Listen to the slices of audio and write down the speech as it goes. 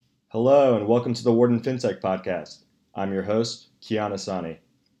Hello, and welcome to the Warden FinTech Podcast. I'm your host, Kian Asani.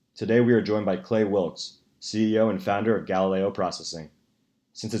 Today we are joined by Clay Wilkes, CEO and founder of Galileo Processing.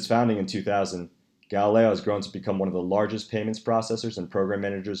 Since its founding in 2000, Galileo has grown to become one of the largest payments processors and program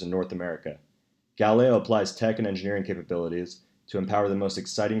managers in North America. Galileo applies tech and engineering capabilities to empower the most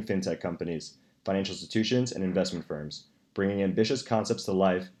exciting fintech companies, financial institutions, and investment firms, bringing ambitious concepts to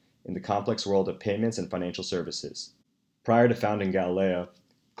life in the complex world of payments and financial services. Prior to founding Galileo,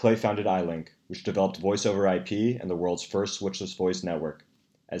 Clay founded iLink, which developed voice over IP and the world's first switchless voice network.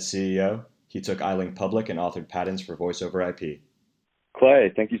 As CEO, he took iLink public and authored patents for voice over IP.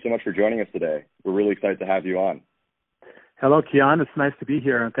 Clay, thank you so much for joining us today. We're really excited to have you on. Hello, Kian. It's nice to be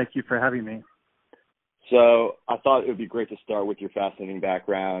here, and thank you for having me. So I thought it would be great to start with your fascinating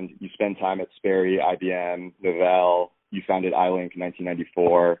background. You spent time at Sperry, IBM, Novell. You founded iLink in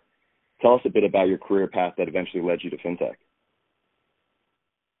 1994. Tell us a bit about your career path that eventually led you to fintech.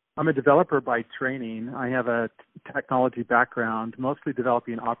 I'm a developer by training. I have a technology background, mostly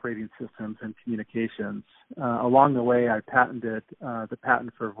developing operating systems and communications. Along the way, I patented the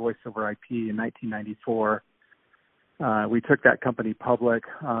patent for voice over IP in 1994. We took that company public.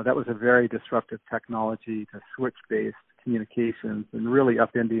 That was a very disruptive technology to switch-based communications and really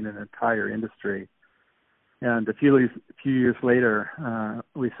upending an entire industry. And a few years later,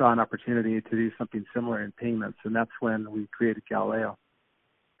 we saw an opportunity to do something similar in payments, and that's when we created Galileo.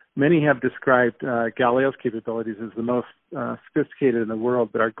 Many have described Galileo's capabilities as the most sophisticated in the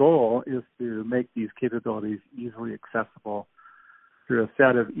world, but our goal is to make these capabilities easily accessible through a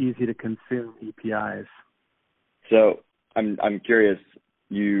set of easy-to-consume APIs. So I'm curious,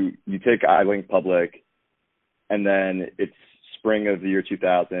 you take iLink public, and then it's spring of the year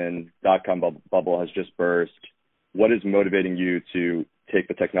 2000, dot-com bubble has just burst. What is motivating you to take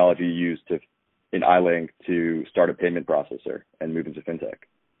the technology you used in iLink to start a payment processor and move into fintech?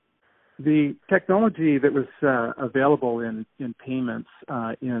 The technology that was available in payments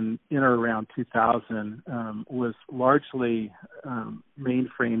in or around 2000 was largely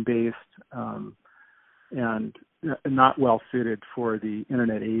mainframe-based and not well suited for the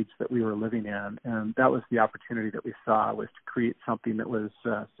internet age that we were living in. And that was the opportunity that we saw, was to create something that was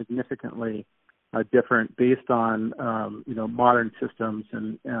significantly different based on modern systems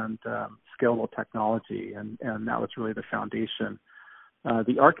and scalable technology. And that was really the foundation.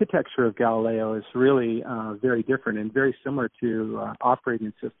 The architecture of Galileo is really very different and very similar to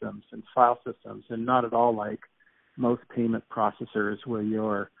operating systems and file systems, and not at all like most payment processors where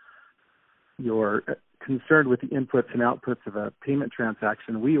you're concerned with the inputs and outputs of a payment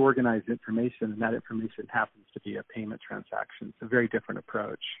transaction. We organize information, and that information happens to be a payment transaction. It's a very different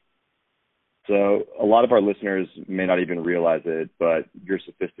approach. So a lot of our listeners may not even realize it, but your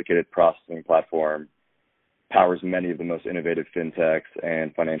sophisticated processing platform powers many of the most innovative fintechs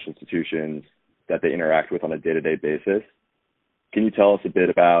and financial institutions that they interact with on a day-to-day basis. Can you tell us a bit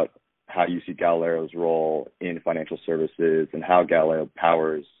about how you see Galileo's role in financial services and how Galileo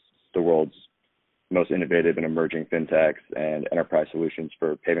powers the world's most innovative and emerging fintechs and enterprise solutions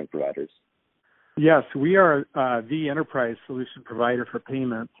for payment providers? Yes, we are the enterprise solution provider for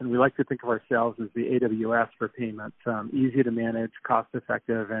payments, and we like to think of ourselves as the AWS for payments, easy to manage,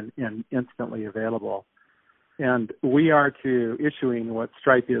 cost-effective, and instantly available. And we are to issuing what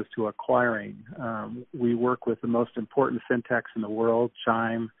Stripe is to acquiring. We work with the most important fintechs in the world: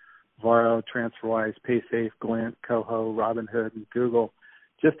 Chime, Varo, TransferWise, Paysafe, Glint, Koho, Robinhood, and Google,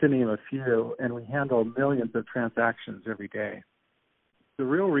 just to name a few, and we handle millions of transactions every day. The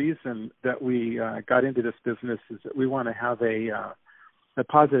real reason that we got into this business is that we want to have a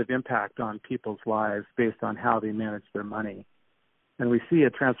positive impact on people's lives based on how they manage their money. And we see a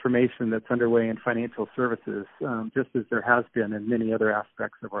transformation that's underway in financial services, just as there has been in many other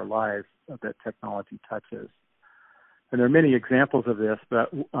aspects of our lives that technology touches. And there are many examples of this,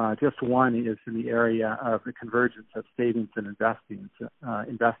 but just one is in the area of the convergence of savings and investing.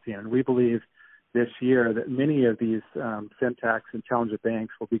 And we believe this year that many of these fintechs and challenger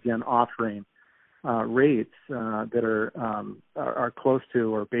banks will begin offering rates that are close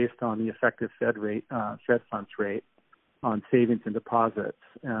to or based on the effective Fed funds rate on savings and deposits.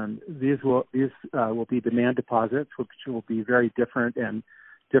 And these will be demand deposits, which will be very different than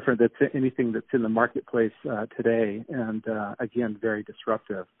anything that's in the marketplace today, and again, very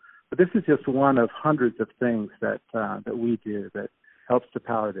disruptive. But this is just one of hundreds of things that we do that helps to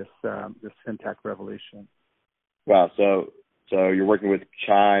power this fintech revolution. Wow. So you're working with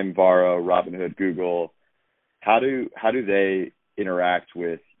Chime, Varo, Robinhood, Google. How do they interact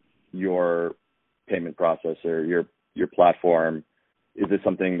with your payment processor, your platform? Is it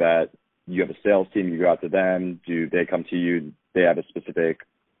something that you have a sales team, you go out to them? Do they come to you? They have a specific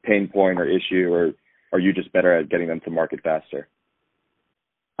pain point or issue, or are you just better at getting them to market faster?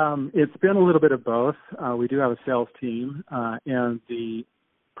 It's been a little bit of both. We do have a sales team, and the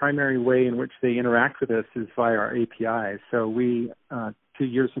primary way in which they interact with us is via our APIs. So we 2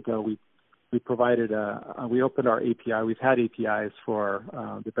 years ago we provided we opened our API. We've had APIs for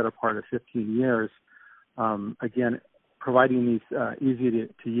the better part of 15 years. Again, providing these easy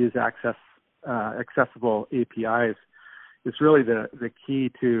to use accessible APIs is really the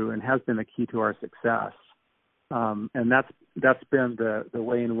key to, and has been the key to, our success. And that's been the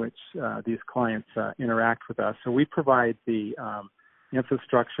way in which these clients interact with us. So we provide the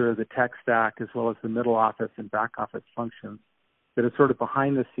infrastructure, the tech stack, as well as the middle office and back office functions that are sort of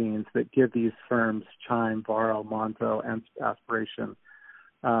behind the scenes that give these firms, Chime, Varo, Monzo, and Aspiration,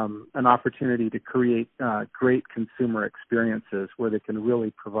 an opportunity to create great consumer experiences where they can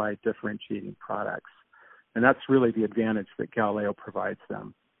really provide differentiating products. And that's really the advantage that Galileo provides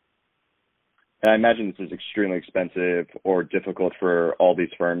them. And I imagine this is extremely expensive or difficult for all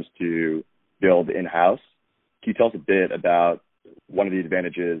these firms to build in-house. Can you tell us a bit about one of the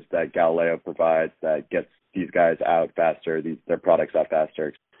advantages that Galileo provides that gets these guys out faster, their products out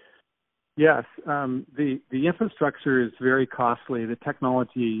faster? Yes, the infrastructure is very costly. The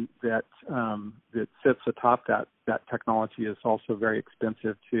technology that sits atop that technology is also very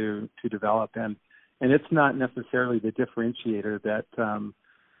expensive to develop, and it's not necessarily the differentiator that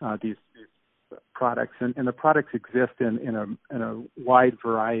these products and the products exist in a wide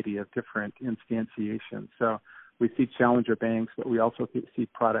variety of different instantiations. So we see challenger banks, but we also see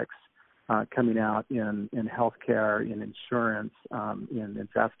products coming out in healthcare, in insurance, in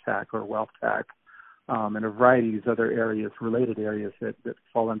invest tech or wealth tech, and a variety of these other areas, related areas that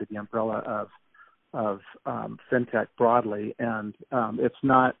fall under the umbrella of fintech broadly. And it's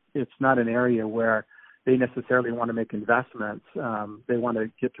not an area where they necessarily want to make investments. They want to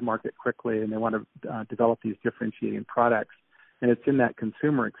get to market quickly, and they want to develop these differentiating products. And it's in that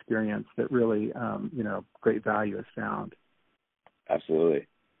consumer experience that really, great value is found. Absolutely.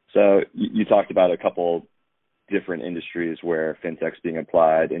 So you talked about a couple different industries where fintech's being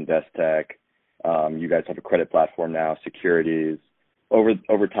applied, invest tech. You guys have a credit platform now, securities.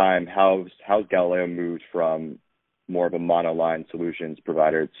 Over time, how's Galileo moved from more of a monoline solutions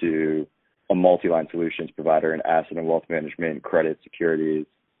provider to a multi-line solutions provider in asset and wealth management, credit, securities?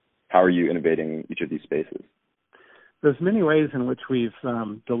 How are you innovating each of these spaces? There's many ways in which we've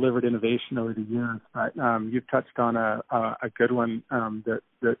delivered innovation over the years, but you've touched on a good one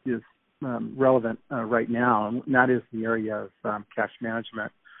that is relevant right now, and that is the area of cash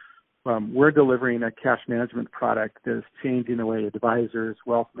management. We're delivering a cash management product that is changing the way advisors,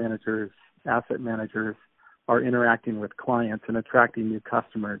 wealth managers, asset managers are interacting with clients and attracting new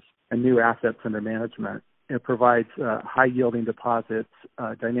customers and new assets under management. It provides high-yielding deposits,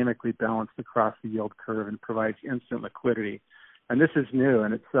 dynamically balanced across the yield curve, and provides instant liquidity. And this is new,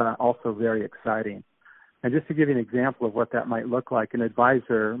 and it's also very exciting. And just to give you an example of what that might look like, an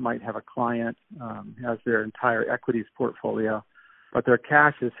advisor might have a client, has their entire equities portfolio, but their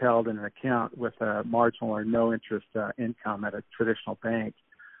cash is held in an account with a marginal or no interest income at a traditional bank.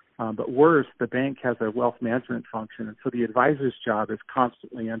 But worse, the bank has a wealth management function, and so the advisor's job is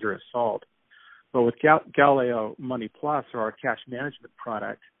constantly under assault. But with Galileo Money Plus, or our cash management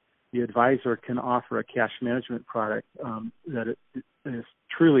product, the advisor can offer a cash management product that is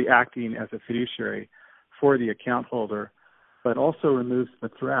truly acting as a fiduciary for the account holder, but also removes the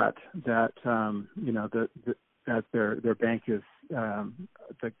threat that that their bank is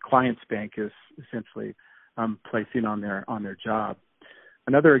the client's bank is essentially placing on their job.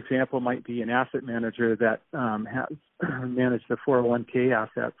 Another example might be an asset manager that has managed the 401k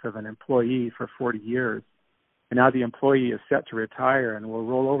assets of an employee for 40 years. And now the employee is set to retire and will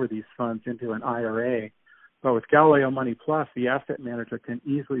roll over these funds into an IRA. But with Galileo Money Plus, the asset manager can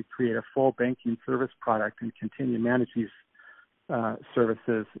easily create a full banking service product and continue to manage these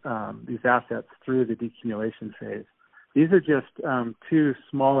services, these assets through the decumulation phase. These are just two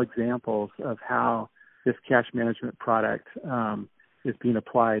small examples of how this cash management product is being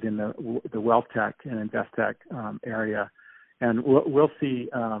applied in the wealth tech and invest tech area, and we'll see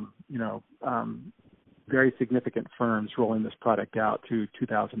very significant firms rolling this product out to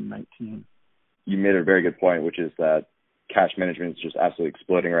 2019. You made a very good point, which is that cash management is just absolutely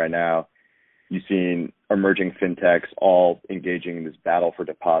exploding right now. You've seen emerging fintechs all engaging in this battle for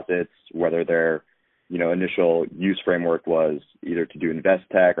deposits, whether their initial use framework was either to do invest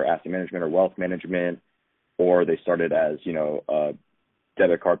tech or asset management or wealth management, or they started as a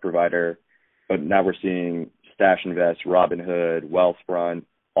debit card provider. But now we're seeing Stash Invest, Robinhood, Wealthfront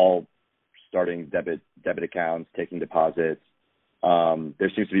all starting debit accounts, taking deposits.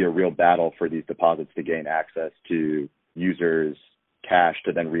 there seems to be a real battle for these deposits to gain access to users' cash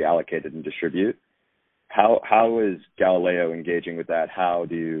to then reallocate it and distribute. How is Galileo engaging with that? How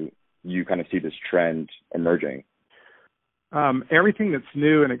do you kind of see this trend emerging? Everything that's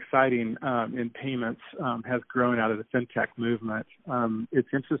new and exciting in payments has grown out of the fintech movement. It's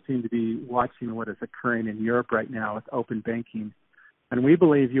interesting to be watching what is occurring in Europe right now with open banking. And we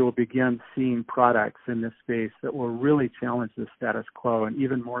believe you will begin seeing products in this space that will really challenge the status quo, and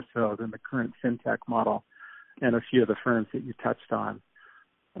even more so than the current fintech model and a few of the firms that you touched on.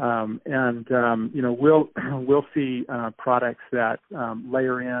 We'll see products that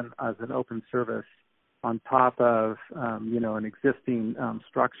layer in as an open service on top of, an existing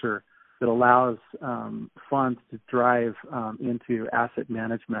structure that allows funds to drive into asset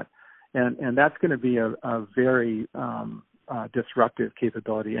management. And that's going to be a very disruptive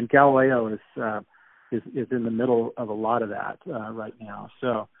capability. And Galileo is in the middle of a lot of that right now.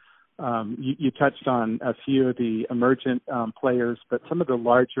 So you touched on a few of the emergent players, but some of the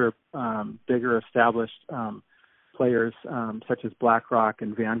larger, bigger established players such as BlackRock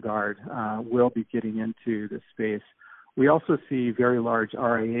and Vanguard will be getting into this space. We also see very large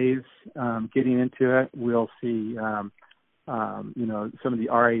RIAs getting into it. We'll see, some of the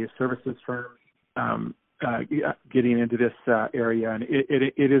RIA services firms getting into this area, and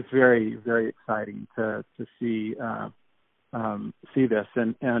it is very, very exciting to see this.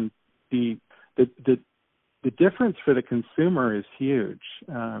 And the difference for the consumer is huge.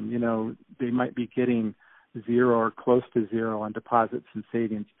 They might be getting zero or close to zero on deposits and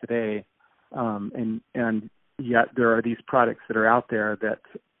savings today, and yet there are these products that are out there that,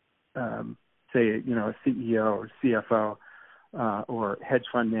 say, a CEO or CFO or hedge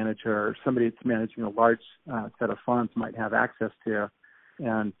fund manager or somebody that's managing a large set of funds might have access to,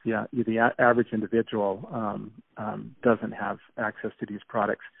 and the average individual doesn't have access to these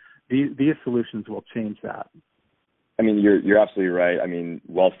products. These solutions will change that. I mean, you're absolutely right. I mean,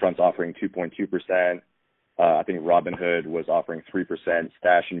 Wealthfront's offering 2.2%. I think Robinhood was offering 3%.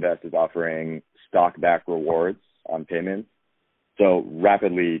 Stash Invest is offering stock-backed rewards on payments. So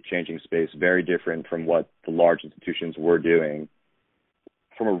rapidly changing space, very different from what the large institutions were doing.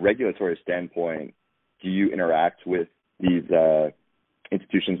 From a regulatory standpoint, do you interact with these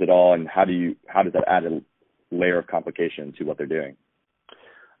institutions at all, and how does that add a layer of complication to what they're doing?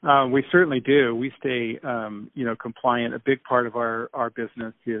 We certainly do. We stay, compliant. A big part of our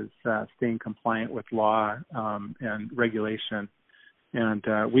business is staying compliant with law and regulation. And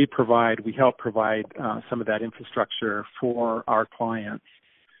we help provide some of that infrastructure for our clients.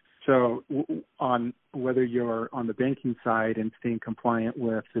 So on whether you're on the banking side and staying compliant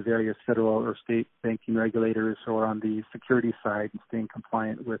with the various federal or state banking regulators, or on the security side and staying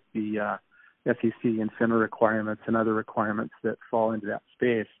compliant with the SEC and FINRA requirements and other requirements that fall into that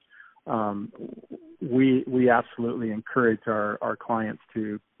space, we absolutely encourage our clients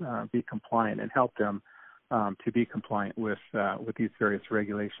to be compliant and help them to be compliant with these various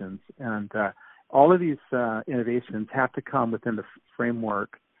regulations. And all of these innovations have to come within the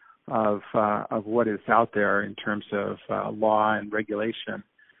framework of what is out there in terms of law and regulation.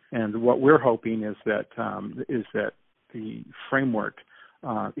 And what we're hoping is that the framework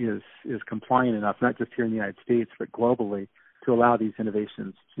is compliant enough, not just here in the United States, but globally, to allow these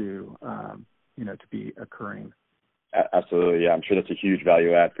innovations to be occurring. Absolutely, yeah. I'm sure that's a huge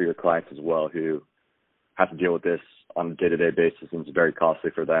value add for your clients as well, who have to deal with this on a day-to-day basis, and it's very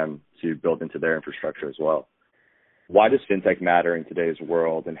costly for them to build into their infrastructure as well. Why does fintech matter in today's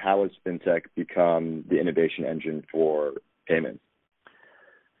world, and how has fintech become the innovation engine for payments?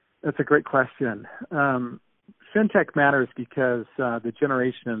 That's a great question. Fintech matters because the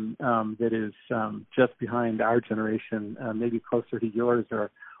generation that is just behind our generation, maybe closer to yours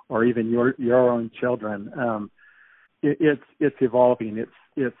or even your own children, it's evolving.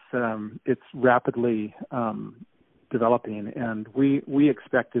 It's rapidly developing, and we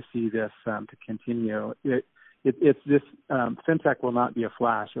expect to see this to continue. Fintech will not be a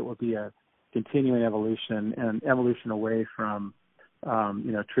flash. It will be a continuing evolution, and evolution away from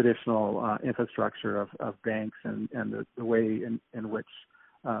traditional infrastructure of banks and the way in which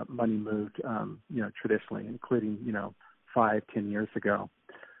money moved, traditionally, including 5-10 years ago.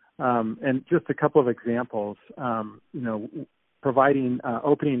 And just a couple of examples, opening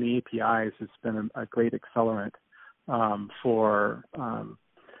the APIs has been a great accelerant for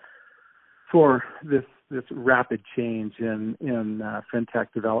this rapid change in fintech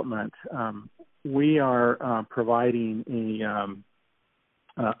development. We are providing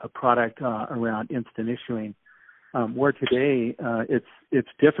a product around instant issuing Where today it's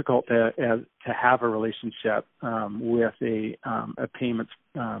difficult to have a relationship with a payments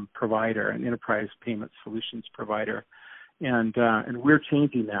provider, an enterprise payment solutions provider, and we're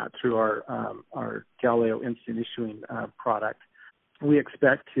changing that through our Galileo Instant Issuing product. We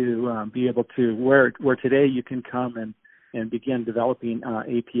expect to be able to where today you can come and begin developing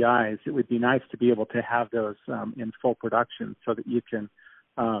APIs. It would be nice to be able to have those in full production so that you can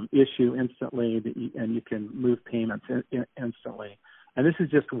issue instantly and you can move payments instantly. And this is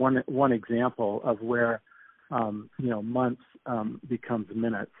just one example of where months becomes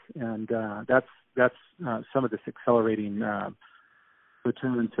minutes, and that's some of this accelerating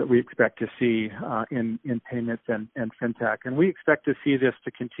returns that we expect to see in payments and fintech. And we expect to see this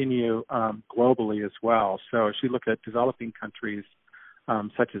to continue globally as well. So as you look at developing countries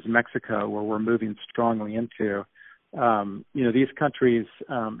such as Mexico, where we're moving strongly into, these countries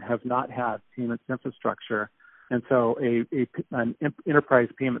have not had payments infrastructure. And so an enterprise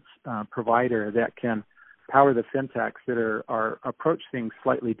payments provider that can power the fintechs that are approach things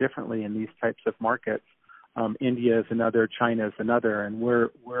slightly differently in these types of markets. India is another, China is another, and we're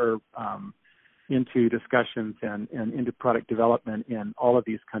into discussions and into product development in all of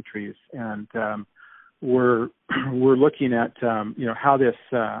these countries. And we're looking at how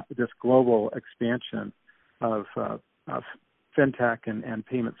this global expansion of fintech and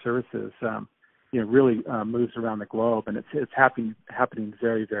payment services really moves around the globe, and it's happening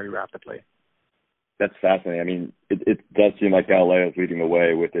very, very rapidly. That's fascinating. I mean, it does seem like Galileo is leading the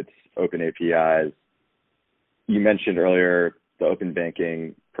way with its open APIs. You mentioned earlier the open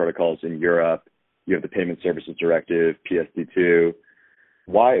banking protocols in Europe. You have the Payment Services Directive, PSD2.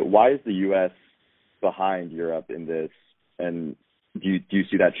 Why is the U.S. behind Europe in this? And do you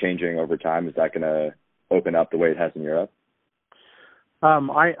see that changing over time? Is that going to open up the way it has in Europe?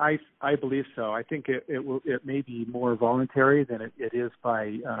 I believe so. I think it may be more voluntary than it is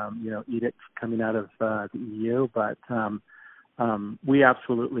by edicts coming out of the EU, but we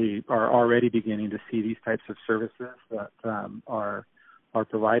absolutely are already beginning to see these types of services that are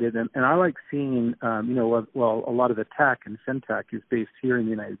provided, and I like seeing a lot of the tech and fintech is based here in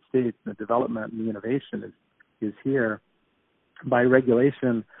the United States, and the development and the innovation is here. By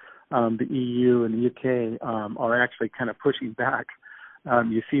regulation, the EU and the UK are actually kind of pushing back.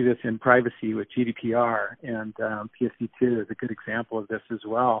 You see this in privacy with GDPR, and PSD2 is a good example of this as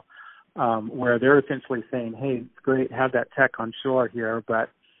well, where they're essentially saying, hey, it's great, have that tech on shore here, but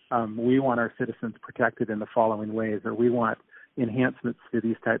we want our citizens protected in the following ways, or we want enhancements to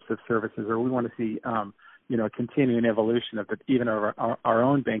these types of services, or we want to see a continuing evolution of even our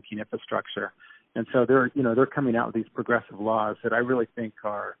own banking infrastructure. And so they're coming out with these progressive laws that I really think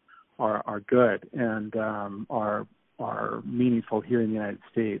are good and are meaningful here in the United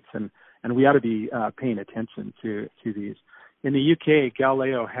States, and we ought to be paying attention to these. In the UK,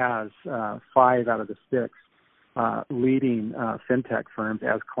 Galileo has 5 out of the 6 leading fintech firms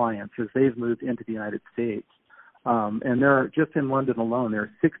as clients as they've moved into the United States. And there are, just in London alone, there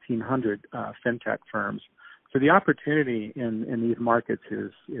are 1,600 fintech firms. So the opportunity in these markets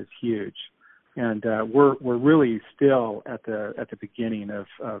is huge. And we're really still at the beginning of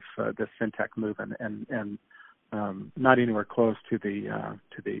this fintech movement, and not anywhere close to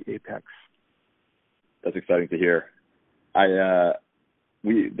the apex. That's exciting to hear.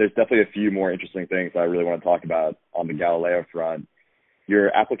 There's definitely a few more interesting things I really want to talk about on the Galileo front.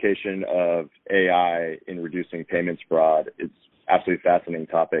 Your application of AI in reducing payments fraud is absolutely fascinating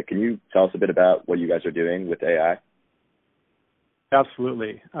topic. Can you tell us a bit about what you guys are doing with AI?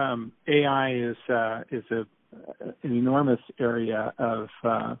 Absolutely. AI is an enormous area of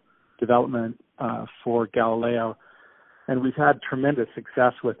development for Galileo, and we've had tremendous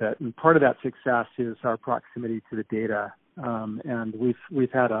success with it. And part of that success is our proximity to the data. And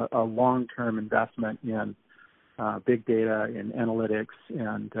we've had a long-term investment in big data, in analytics,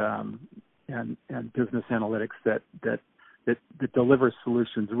 and business analytics that delivers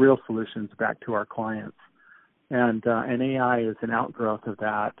solutions, real solutions, back to our clients. And AI is an outgrowth of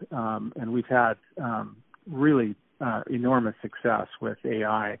that. And we've had really enormous success with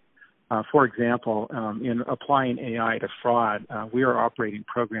AI. For example, in applying AI to fraud, we are operating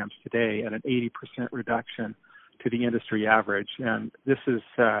programs today at an 80% reduction to the industry average, and this is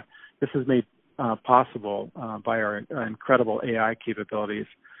made possible by our incredible AI capabilities.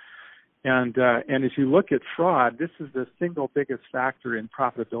 And as you look at fraud, this is the single biggest factor in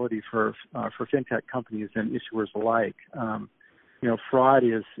profitability for fintech companies and issuers alike. Fraud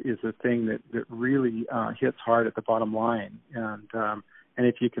is a thing that really hits hard at the bottom line, and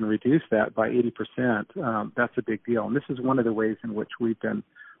if you can reduce that by 80%, that's a big deal. And this is one of the ways in which we've been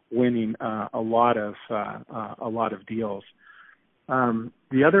winning a lot of deals.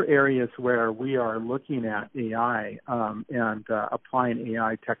 The other areas where we are looking at AI and applying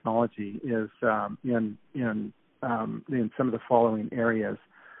AI technology is in some of the following areas.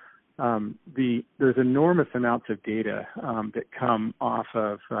 There's enormous amounts of data that come off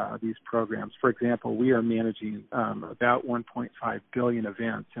of these programs. For example, we are managing about 1.5 billion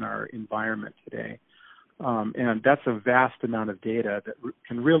events in our environment today. And that's a vast amount of data that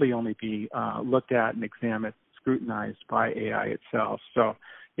can really only be looked at and examined, scrutinized by AI itself. So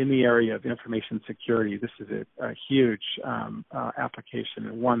in the area of information security, this is a huge application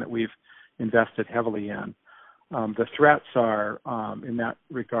and one that we've invested heavily in. The threats are, in that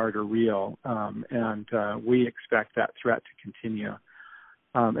regard, are real, and we expect that threat to continue.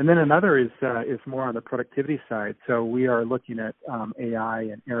 And then another is more on the productivity side. So we are looking at AI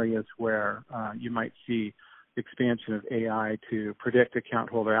in areas where you might see expansion of AI to predict account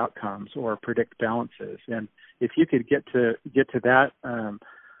holder outcomes or predict balances. And if you could get to that,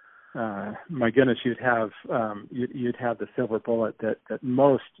 my goodness, you'd have the silver bullet that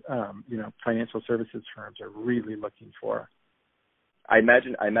most financial services firms are really looking for. I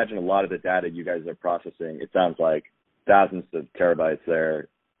imagine a lot of the data you guys are processing, it sounds like thousands of terabytes there.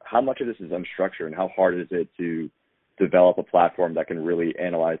 How much of this is unstructured, and how hard is it to develop a platform that can really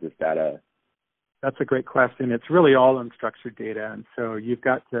analyze this data? That's a great question. It's really all unstructured data, and so you've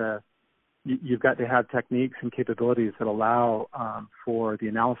got to have techniques and capabilities that allow for the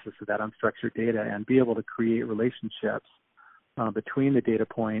analysis of that unstructured data and be able to create relationships between the data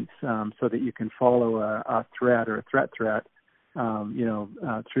points so that you can follow a threat or a threat through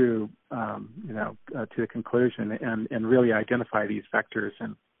to the conclusion and really identify these vectors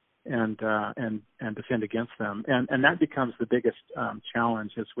and defend against them. And that becomes the biggest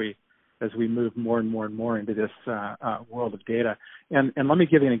challenge as we move more and more and more into this world of data. And let me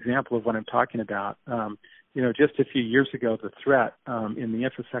give you an example of what I'm talking about. Just a few years ago, the threat in the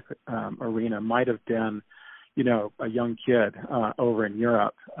InfoSec arena might have been, a young kid over in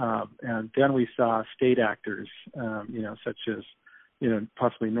Europe. And then we saw state actors, such as,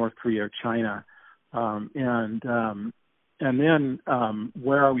 possibly North Korea or China. And then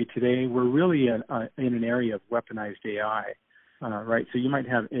where are we today? We're really in an area of weaponized AI. Right, so you might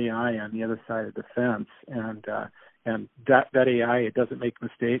have AI on the other side of the fence, and that AI, it doesn't make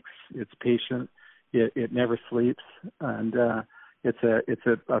mistakes. It's patient. It never sleeps, and it's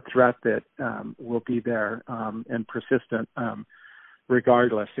a threat that will be there and persistent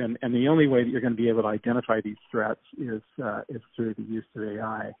regardless. And the only way that you're going to be able to identify these threats is through the use of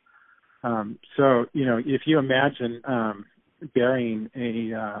AI. So if you imagine burying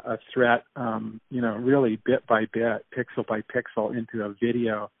a threat, really bit by bit, pixel by pixel into a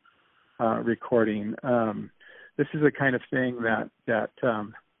video recording. This is the kind of thing that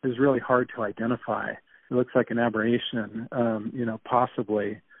is really hard to identify. It looks like an aberration,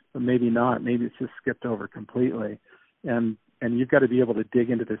 possibly, but maybe not. Maybe it's just skipped over completely. And you've got to be able to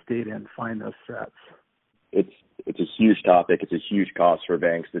dig into this data and find those threats. It's a huge topic. It's a huge cost for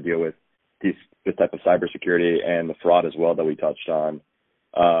banks to deal with this type of cybersecurity and the fraud as well that we touched on.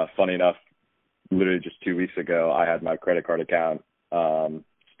 Funny enough, literally just 2 weeks ago, I had my credit card account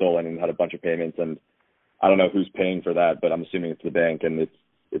stolen and had a bunch of payments, and I don't know who's paying for that, but I'm assuming it's the bank, and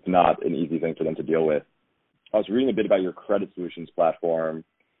it's not an easy thing for them to deal with. I was reading a bit about your credit solutions platform,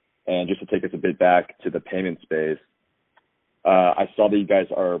 and just to take us a bit back to the payment space, I saw that you guys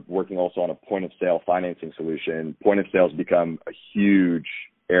are working also on a point-of-sale financing solution. Point of sale has become a huge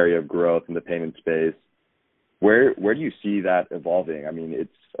area of growth in the payment space. Where do you see that evolving? I mean,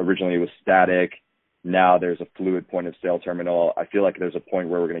 originally it was static. Now there's a fluid point of sale terminal. I feel like there's a point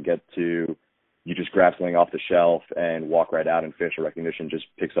where we're going to get to you just grab something off the shelf and walk right out, and facial recognition just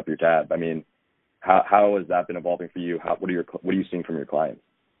picks up your tab. I mean, how has that been evolving for you? What are you seeing from your clients?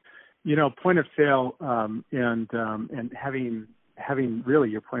 Point of sale and having really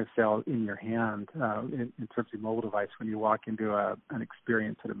your point of sale in your hand in terms of mobile device when you walk into an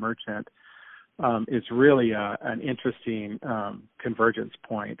experience at a merchant is really an interesting convergence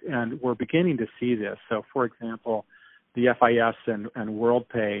point. And we're beginning to see this. So, for example, the FIS and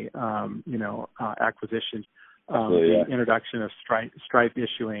WorldPay, acquisitions, the introduction of Stripe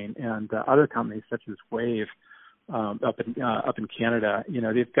issuing, and other companies such as Wave up in Canada,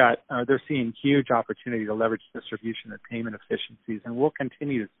 they're seeing huge opportunity to leverage distribution and payment efficiencies, and we'll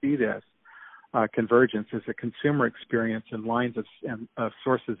continue to see this convergence as the consumer experience and lines of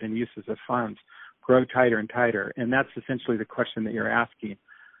sources and uses of funds grow tighter and tighter. And that's essentially the question that you're asking.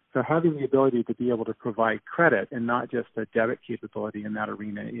 So having the ability to be able to provide credit and not just a debit capability in that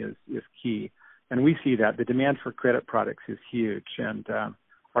arena is key. And we see that the demand for credit products is huge. And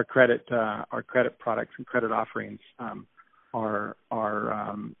our credit products and credit offerings are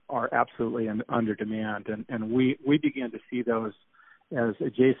absolutely under demand, and we begin to see those as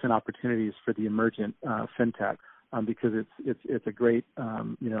adjacent opportunities for the emergent fintech because it's a great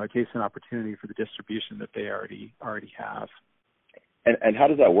adjacent opportunity for the distribution that they already have. And how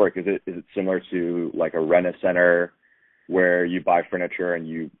does that work? Is it similar to like a Rent-A-Center where you buy furniture and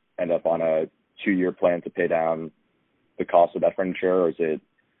you end up on a 2-year plan to pay down the cost of that furniture, or is it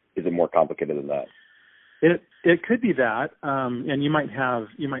more complicated than that? It could be that, and you might have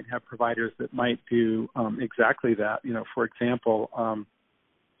providers that might do exactly that. For example,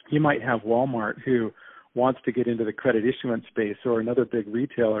 you might have Walmart who wants to get into the credit issuance space, or another big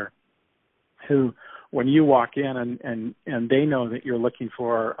retailer who, when you walk in and they know that you're looking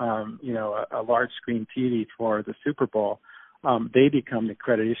for a large screen TV for the Super Bowl, they become the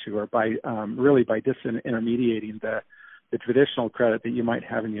credit issuer by disintermediating the traditional credit that you might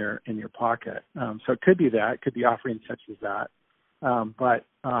have in your pocket. So it could be that. It could be offerings such as that. But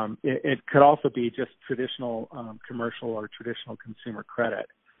it could also be just traditional commercial or traditional consumer credit.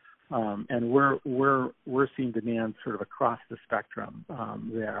 And we're seeing demand sort of across the spectrum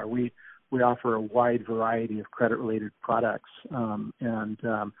there. We offer a wide variety of credit-related products, and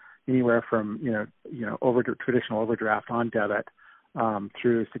anywhere from traditional overdraft on debit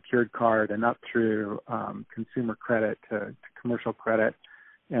through secured card and up through consumer credit to commercial credit,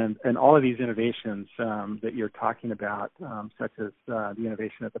 and all of these innovations that you're talking about, such as the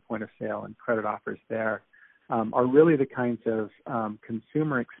innovation at the point of sale and credit offers there, are really the kinds of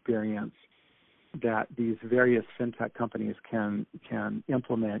consumer experience that these various fintech companies can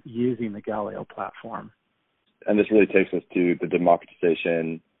implement using the Galileo platform. And this really takes us to the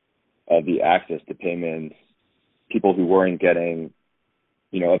democratization of the access to payments. People who weren't getting,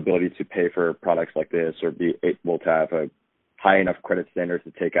 ability to pay for products like this or be able to have a high enough credit standards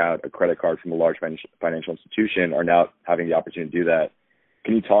to take out a credit card from a large financial institution are now having the opportunity to do that.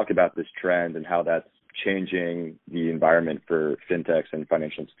 Can you talk about this trend and how that's changing the environment for fintechs and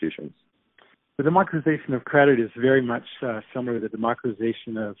financial institutions? The democratization of credit is very much similar to the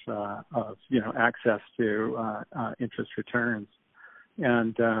democratization of access to interest returns,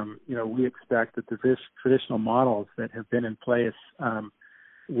 and we expect that the traditional models that have been in place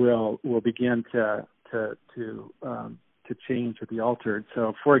will begin to change or be altered.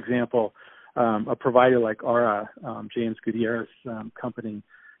 So, for example, a provider like Aura, James Gutierrez company,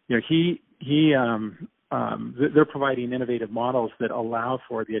 they're providing innovative models that allow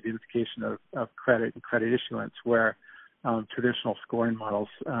for the identification of credit and credit issuance, where traditional scoring models,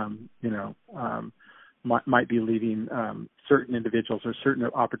 might be leaving certain individuals or certain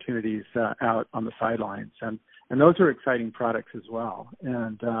opportunities out on the sidelines, and those are exciting products as well.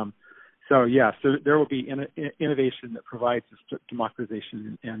 And so there will be innovation that provides this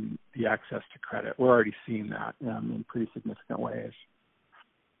democratization in the access to credit. We're already seeing that in pretty significant ways.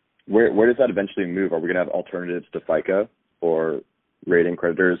 Where does that eventually move? Are we going to have alternatives to FICO or rating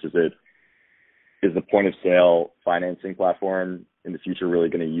creditors? Is the point of sale financing platform in the future really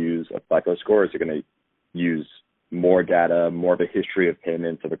going to use a FICO score? Or is it going to use more data, more of a history of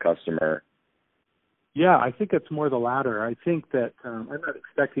payments of a customer? Yeah, I think it's more the latter. I think that I'm not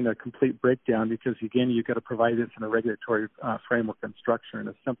expecting a complete breakdown because, again, you've got to provide this in a regulatory framework and structure, and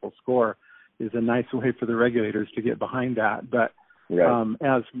a simple score is a nice way for the regulators to get behind that. But right.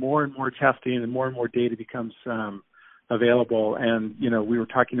 As more and more testing and more data becomes available, and, we were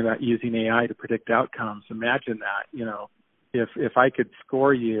talking about using AI to predict outcomes. Imagine that, if I could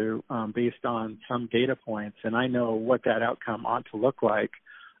score you based on some data points and I know what that outcome ought to look like,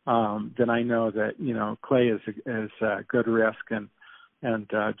 then I know that, Clay is good risk and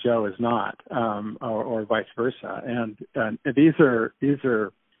Joe is not, or vice versa. And these are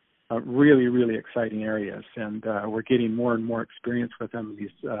really, really exciting areas, and we're getting more and more experience with them.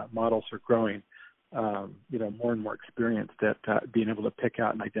 These models are growing, more and more experience at being able to pick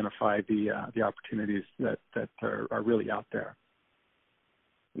out and identify the opportunities that are really out there.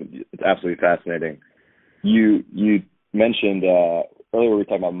 It's absolutely fascinating. You mentioned earlier we were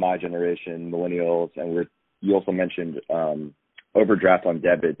talking about my generation, millennials, and you also mentioned overdraft on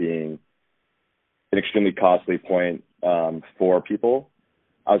debit being an extremely costly point for people.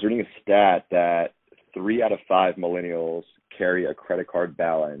 I was reading a stat that 3 out of 5 millennials carry a credit card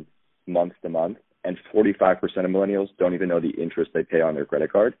balance month to month, and 45% of millennials don't even know the interest they pay on their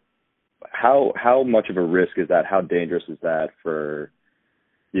credit card. How much of a risk is that? How dangerous is that for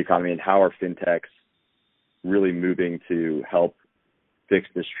the economy, and how are fintechs really moving to help fix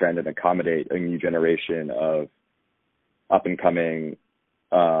this trend and accommodate a new generation of up-and-coming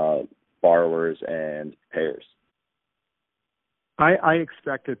borrowers and payers? I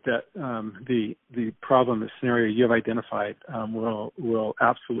expected that the problem, the scenario you have identified, will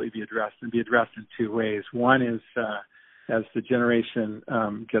absolutely be addressed, and be addressed in two ways. One is as the generation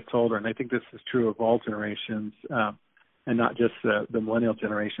gets older, and I think this is true of all generations, and not just the millennial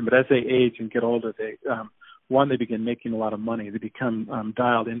generation, but as they age and get older, they begin making a lot of money. They become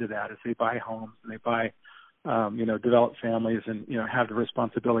dialed into that as they buy homes and they buy, develop families, and have the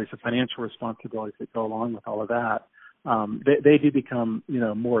responsibilities, the financial responsibilities that go along with all of that. They do become,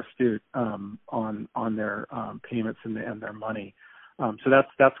 more astute on their payments and their money. So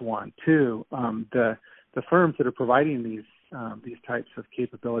that's one. Two, the firms that are providing these types of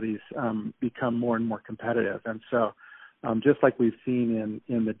capabilities become more and more competitive, and so just like we've seen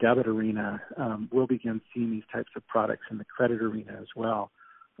in the debit arena, we'll begin seeing these types of products in the credit arena as well.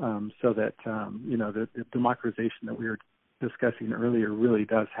 So that the democratization that we were discussing earlier really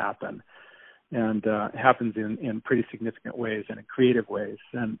does happen. And happens in pretty significant ways and in creative ways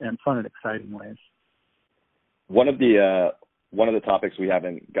and fun and exciting ways. One of the topics we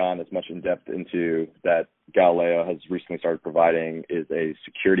haven't gone as much in depth into that Galileo has recently started providing is a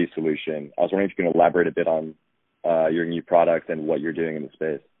security solution. I was wondering if you can elaborate a bit on your new product and what you're doing in the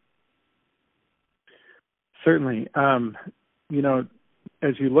space. Certainly.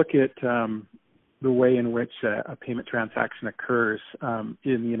 As you look at the way in which a payment transaction occurs in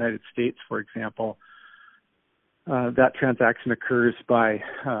the United States, for example, that transaction occurs by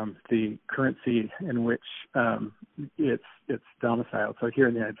the currency in which it's domiciled. So here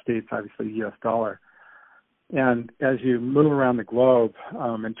in the United States, obviously the U.S. dollar. And as you move around the globe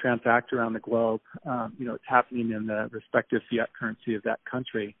and transact around the globe, it's happening in the respective fiat currency of that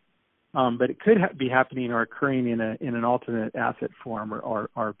country. But it could be happening or occurring in an alternate asset form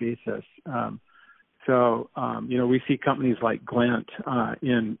or basis. So, we see companies like Glint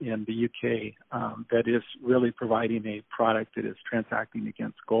in the UK that is really providing a product that is transacting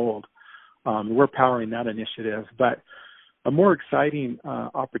against gold. We're powering that initiative. But a more exciting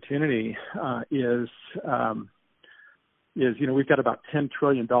opportunity is we've got about $10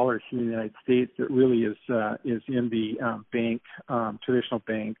 trillion here in the United States that really is in the traditional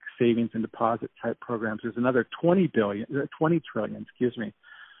bank savings and deposit type programs. There's another $20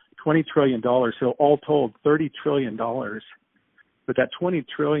 trillion, so all told $30 trillion. But that $20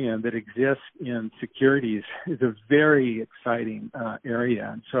 trillion that exists in securities is a very exciting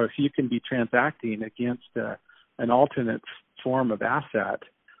area. And so if you can be transacting against an alternate form of asset,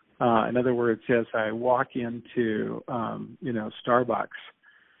 in other words, as I walk into Starbucks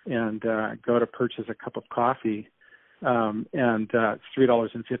and go to purchase a cup of coffee, and it's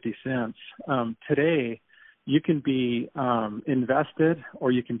 $3.50. Today, you can be invested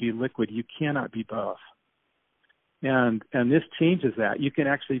or you can be liquid. You cannot be both. And this changes that. You can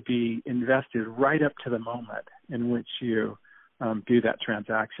actually be invested right up to the moment in which you do that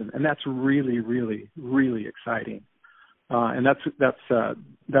transaction. And that's really, really, really exciting. And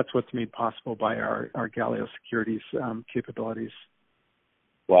that's what's made possible by our Galileo Securities capabilities.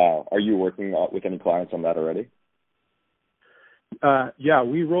 Wow. Are you working with any clients on that already? Yeah,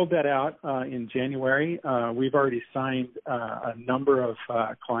 we rolled that out in January. We've already signed a number of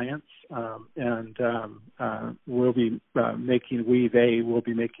clients, and we'll be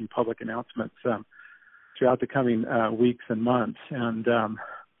making public announcements throughout the coming weeks and months. And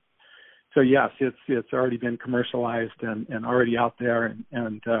so yes, it's already been commercialized and already out there,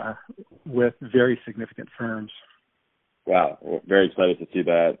 and with very significant firms. Wow, well, very excited to see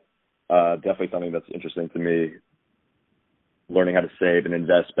that. Definitely something that's interesting to me. Learning how to save and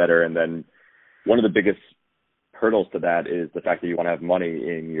invest better. And then one of the biggest hurdles to that is the fact that you want to have money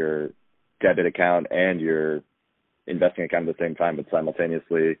in your debit account and your investing account at the same time, but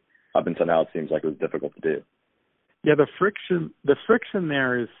simultaneously, up until now, it seems like it was difficult to do. Yeah, the friction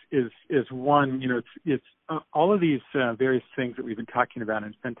there is one, it's all of these various things that we've been talking about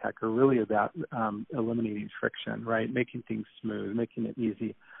in fintech are really about eliminating friction, right? Making things smooth, making it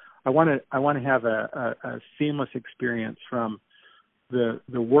easy. I want to have a seamless experience from the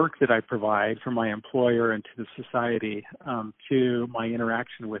work that I provide for my employer and to the society to my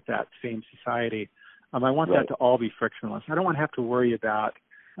interaction with that same society. I want that to all be frictionless. I don't want to have to worry about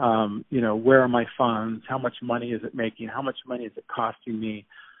where are my funds, how much money is it making, how much money is it costing me,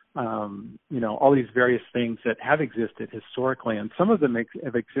 all these various things that have existed historically, and some of them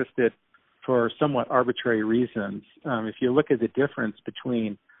have existed for somewhat arbitrary reasons. If you look at the difference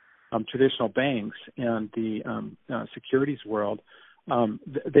between traditional banks and the securities world,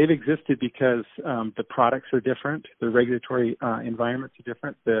 they've existed because the products are different, the regulatory environments are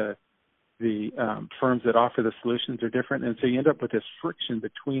different, the firms that offer the solutions are different, and so you end up with this friction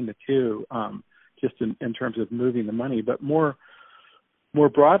between the two, just in terms of moving the money. But more more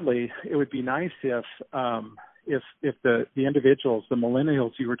broadly, it would be nice if the individuals, the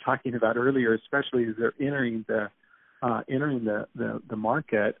millennials you were talking about earlier, especially as they're entering the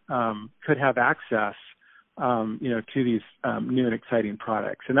market, could have access, to these new and exciting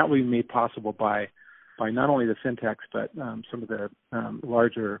products, and that will be made possible by not only the fintechs but some of the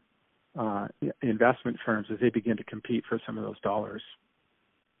larger investment firms as they begin to compete for some of those dollars.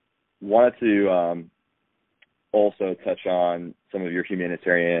 Wanted to also touch on some of your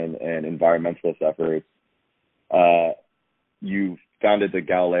humanitarian and environmentalist efforts. You founded the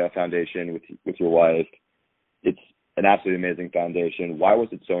Galileo Foundation with your wife. It's an absolutely amazing foundation. Why was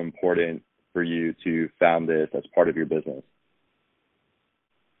it so important for you to found this as part of your business?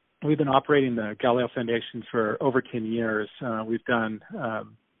 We've been operating the Galileo Foundation for over 10 years. We've done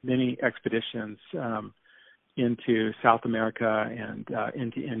many expeditions into South America and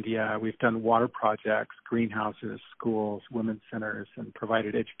into India. We've done water projects, greenhouses, schools, women's centers, and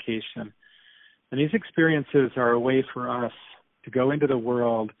provided education. And these experiences are a way for us to go into the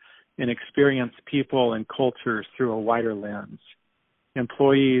world and experience people and cultures through a wider lens.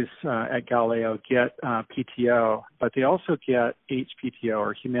 Employees at Galileo get PTO, but they also get HPTO,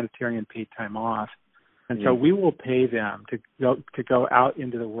 or humanitarian paid time off. And so we will pay them to go out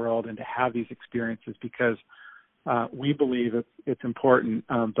into the world and to have these experiences because we believe it's important.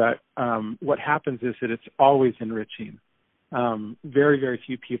 But what happens is that it's always enriching. Very, very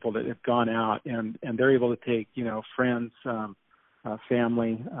few people that have gone out and they're able to take, friends,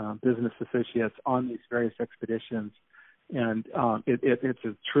 family, business associates on these various expeditions. And it's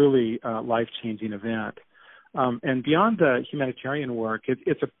a truly life-changing event. And beyond the humanitarian work,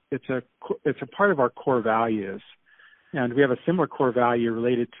 it's a part of our core values, and we have a similar core value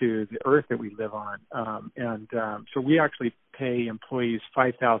related to the earth that we live on. So we actually pay employees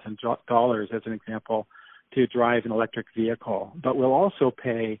 $5,000 as an example to drive an electric vehicle, but we'll also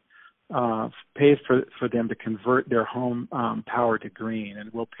pay for them to convert their home power to green,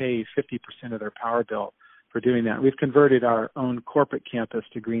 and we'll pay 50% of their power bill for doing that. We've converted our own corporate campus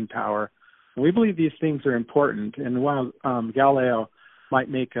to green power. And we believe these things are important. And while Galileo might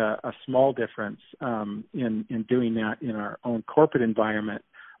make a small difference in doing that in our own corporate environment,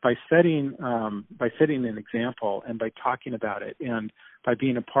 by setting an example and by talking about it and by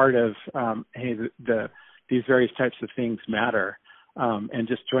being a part of, these various types of things matter, and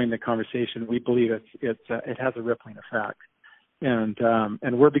just join the conversation, we believe it has a rippling effect. And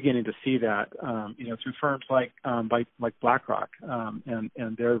we're beginning to see that, through firms like BlackRock and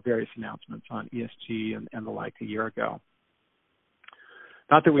their various announcements on ESG and the like a year ago.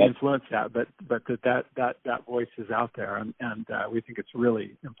 Not that we influence that, but that voice is out there, and we think it's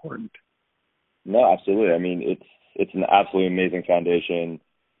really important. No, absolutely. I mean, it's an absolutely amazing foundation.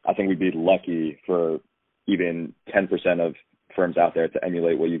 I think we'd be lucky for even 10% of firms out there to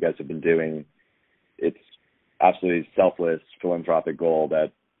emulate what you guys have been doing. It's absolutely selfless philanthropic goal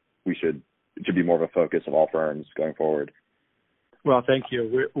that it should be more of a focus of all firms going forward. Well, thank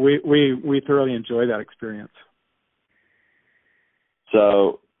you. We thoroughly enjoy that experience.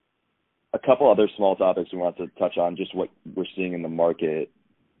 So a couple other small topics we want to touch on, just what we're seeing in the market.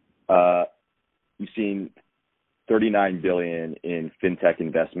 You've seen $39 billion in fintech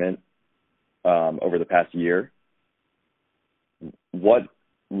investment over the past year. What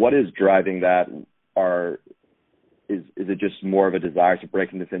is driving that? Is it just more of a desire to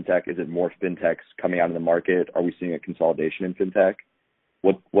break into fintech? Is it more fintechs coming out of the market? Are we seeing a consolidation in fintech?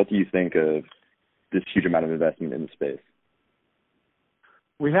 What do you think of this huge amount of investment in the space?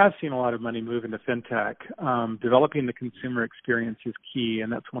 We have seen a lot of money move into fintech. Developing the consumer experience is key,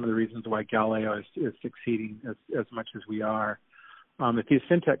 and that's one of the reasons why Galileo is succeeding as much as we are. If these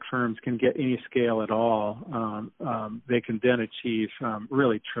fintech firms can get any scale at all, they can then achieve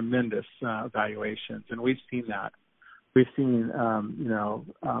really tremendous valuations, and we've seen that. We've seen,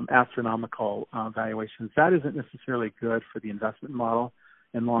 astronomical valuations. That isn't necessarily good for the investment model.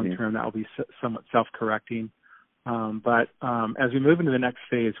 In long term, that will be somewhat self-correcting. But as we move into the next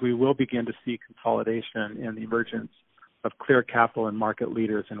phase, we will begin to see consolidation and the emergence of clear capital and market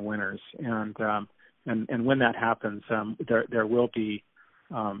leaders and winners. And when that happens, there will be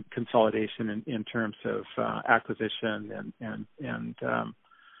consolidation in terms of acquisition and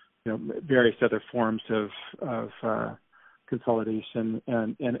various other forms of consolidation,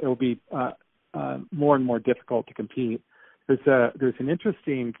 and it will be more and more difficult to compete. There's an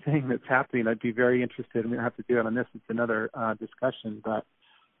interesting thing that's happening. I'd be very interested, and we don't have to do it on this. It's another discussion, but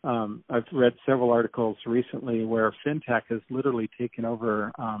I've read several articles recently where fintech has literally taken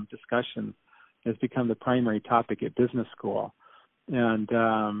over discussion, has become the primary topic at business school. and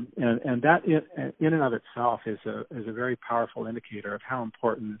that in and of itself is a very powerful indicator of how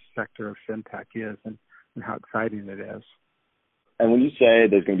important this sector of fintech is and how exciting it is. And when you say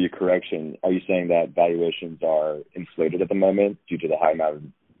there's going to be a correction, are you saying that valuations are inflated at the moment due to the high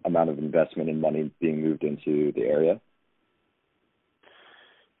amount of investment and money being moved into the area?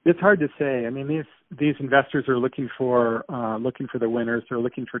 It's hard to say. I mean, these investors are looking for the winners. They're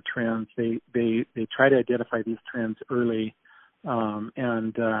looking for trends. They try to identify these trends early,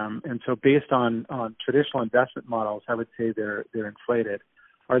 and so based on traditional investment models, I would say they're inflated.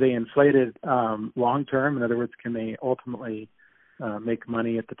 Are they inflated long term? In other words, can they ultimately make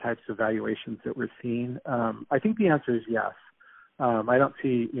money at the types of valuations that we're seeing? I think the answer is yes. I don't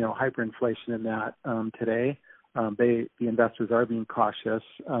see hyperinflation in that today. The investors are being cautious,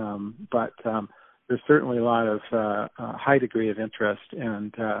 but there's certainly a lot of high degree of interest,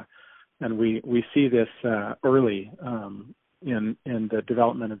 and we see this early in the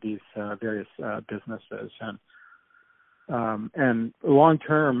development of these various businesses. And long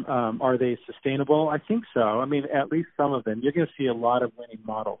term, are they sustainable? I think so. I mean, at least some of them. You're going to see a lot of winning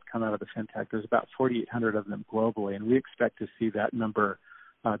models come out of the fintech. There's about 4,800 of them globally, and we expect to see that number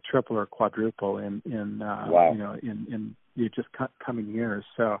triple or quadruple in just coming years.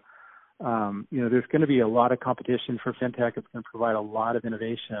 So there's going to be a lot of competition for fintech. It's going to provide a lot of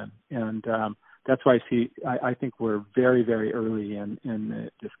innovation, and that's why I think we're very, very early in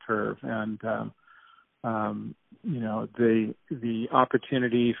this curve, and the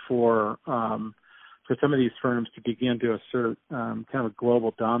opportunity for some of these firms to begin to assert kind of a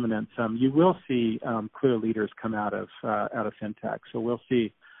global dominance. You will see clear leaders come out of fintech. So we'll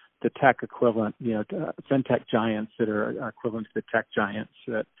see the tech equivalent, fintech giants that are equivalent to the tech giants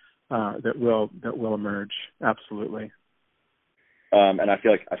that will emerge. Absolutely. And I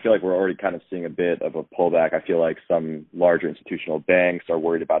feel like we're already kind of seeing a bit of a pullback. I feel like some larger institutional banks are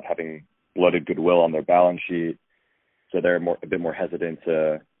worried about having bloated goodwill on their balance sheet, so they're a bit more hesitant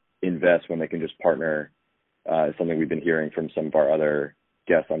to invest when they can just partner. Something we've been hearing from some of our other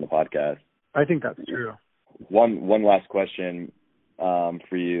guests on the podcast. I think that's true. One last question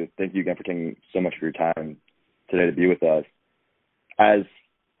for you. Thank you again for taking so much of your time today to be with us. As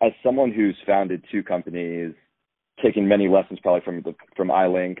someone who's founded two companies, taking many lessons probably from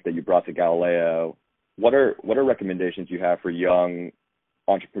iLink that you brought to Galileo, what are recommendations you have for young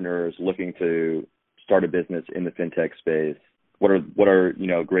entrepreneurs looking to start a business in the fintech space? What are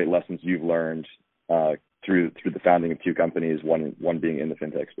great lessons you've learned through the founding of two companies, one being in the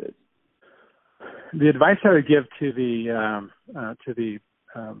fintech space? The advice I would give to the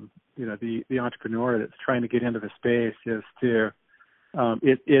entrepreneur that's trying to get into the space is to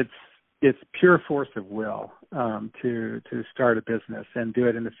it's pure force of will to start a business and do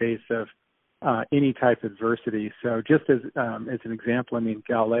it in the face of any type of adversity. So just as an example, I mean,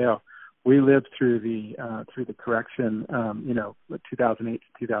 Galileo, we lived through the correction, 2008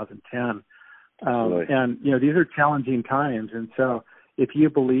 to 2010, and these are challenging times. And so, if you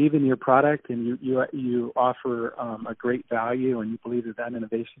believe in your product and you offer a great value and you believe that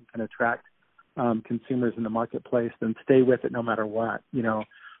innovation can attract consumers in the marketplace, then stay with it no matter what.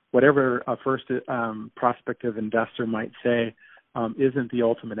 Whatever a first prospective investor might say isn't the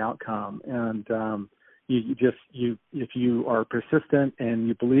ultimate outcome. And if you are persistent and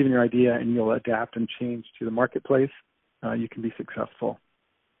you believe in your idea and you'll adapt and change to the marketplace, you can be successful.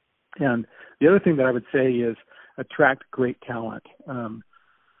 And the other thing that I would say is attract great talent.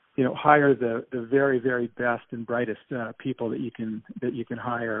 Hire the very, very best and brightest people that you can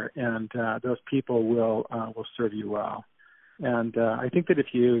hire, and those people will serve you well. And I think that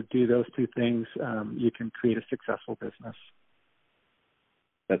if you do those two things, you can create a successful business.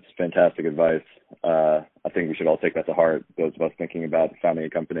 That's fantastic advice. I think we should all take that to heart, those of us thinking about founding a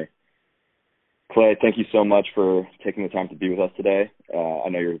company. Clay, thank you so much for taking the time to be with us today. I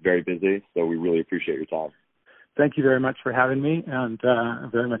know you're very busy, so we really appreciate your time. Thank you very much for having me, and I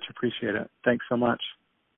very much appreciate it. Thanks so much.